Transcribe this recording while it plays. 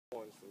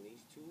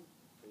2,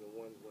 and the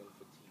 1 when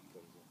fatigue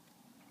comes in.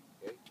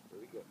 Okay, here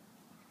we go.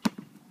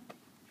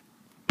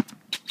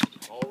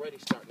 Already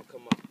starting to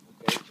come up,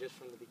 okay, just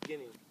from the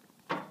beginning,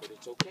 but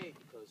it's okay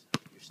because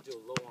you're still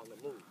low on the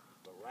move.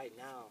 But right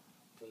now,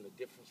 from the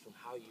difference from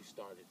how you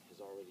started has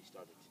already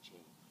started to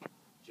change,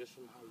 just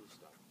from how you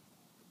started,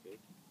 okay?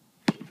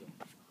 Here we go.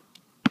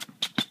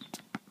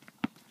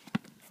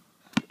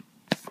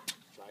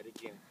 Try it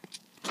again.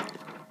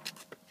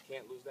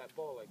 Can't lose that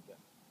ball like that.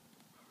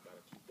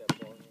 Gotta keep that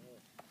ball in your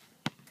hand.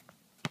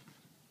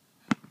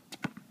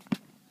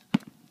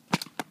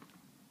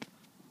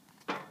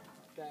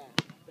 Back.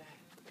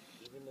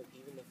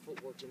 Even the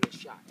footwork in the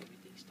shot,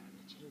 everything's starting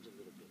to change a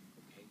little bit,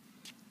 okay?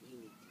 We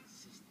need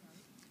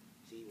consistency.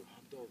 See, we're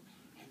humped over.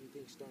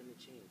 Everything's starting to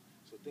change.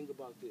 So think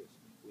about this.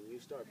 When you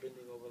start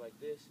bending over like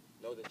this,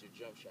 know that your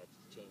jump shot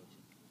is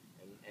changing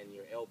and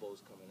your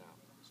elbow's coming out.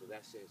 So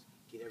that says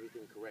get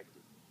everything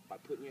corrected. By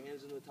putting your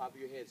hands on the top of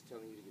your head, it's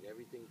telling you to get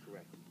everything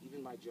corrected.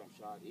 Even my jump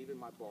shot, even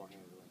my ball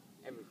handling,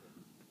 everything.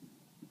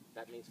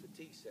 That means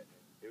fatigue setting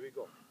in. Here we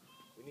go.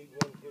 We need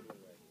one good one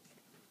right here.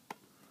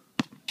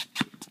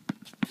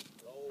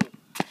 Low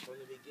from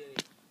the beginning.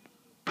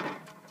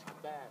 Not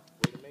bad.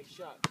 Way to make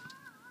shots.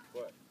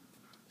 But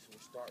so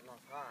we're starting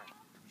off high.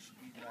 You should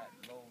be that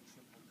low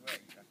triple threat.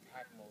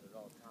 Attack mode at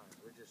all times.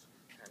 We're just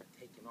kind of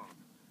taking off.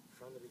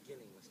 From the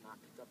beginning, let's not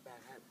pick up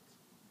bad habits.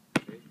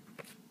 Okay?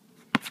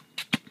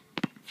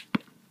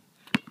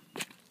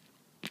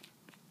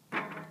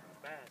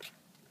 Not bad.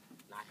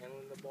 Not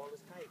handling the ball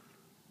as tight.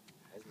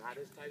 Not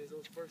as tight as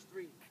those first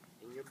 3.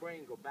 In your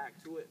brain, go back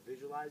to it,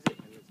 visualize it,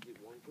 and let's get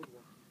one good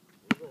one.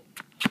 Here we go.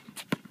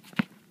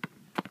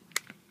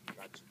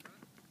 Gotcha.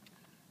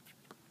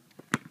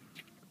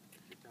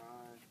 Take your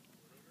time.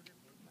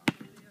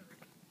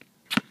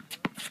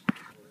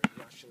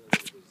 Rushing a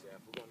little bit, Zach.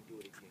 We're going to do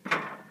it again.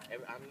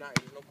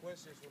 There's no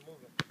coincidence we're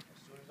moving. As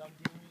soon as I'm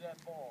giving you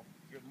that ball,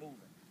 you're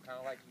moving. Kind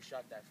of like you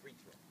shot that free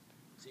throw.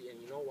 See, and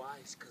you know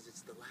why? It's because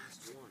it's the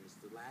last one. It's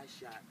the last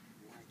shot.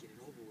 You want to get it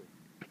over with.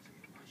 So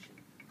you're rushing.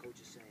 Coach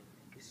is saying,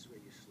 this is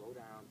where you slow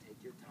down, take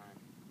your time.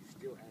 You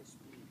still add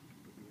speed,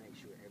 but you make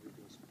sure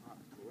everything's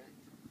correct.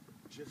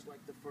 Just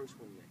like the first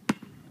one made.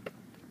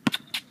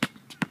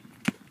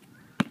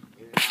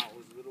 In and out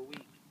was a little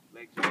weak.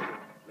 Legs a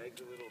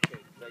little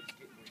okay. Legs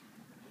getting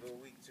a little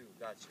weak too.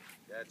 Gotcha.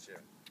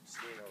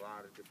 Seeing a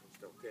lot of different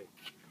stuff. Okay.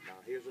 Now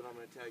here's what I'm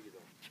gonna tell you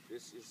though.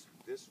 This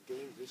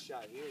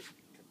shot here is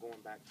going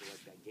back to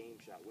like that game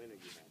shot winner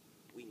you had.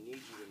 We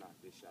need you to knock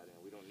this shot in.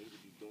 We don't need to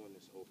be doing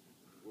this over.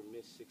 We're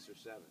missed 6 or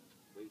 7.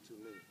 Way too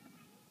many.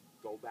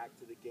 Go back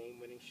to the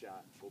game-winning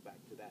shot. Go back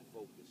to that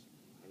focus.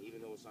 And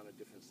even though it's on a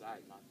different side,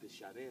 knock this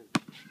shot in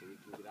so we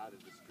can get out of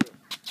this drill.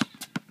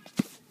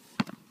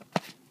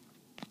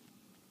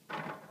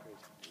 Okay,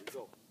 here we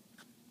go.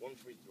 One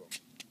free throw.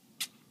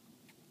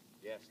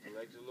 Yes, the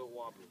legs are a little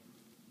wobbly.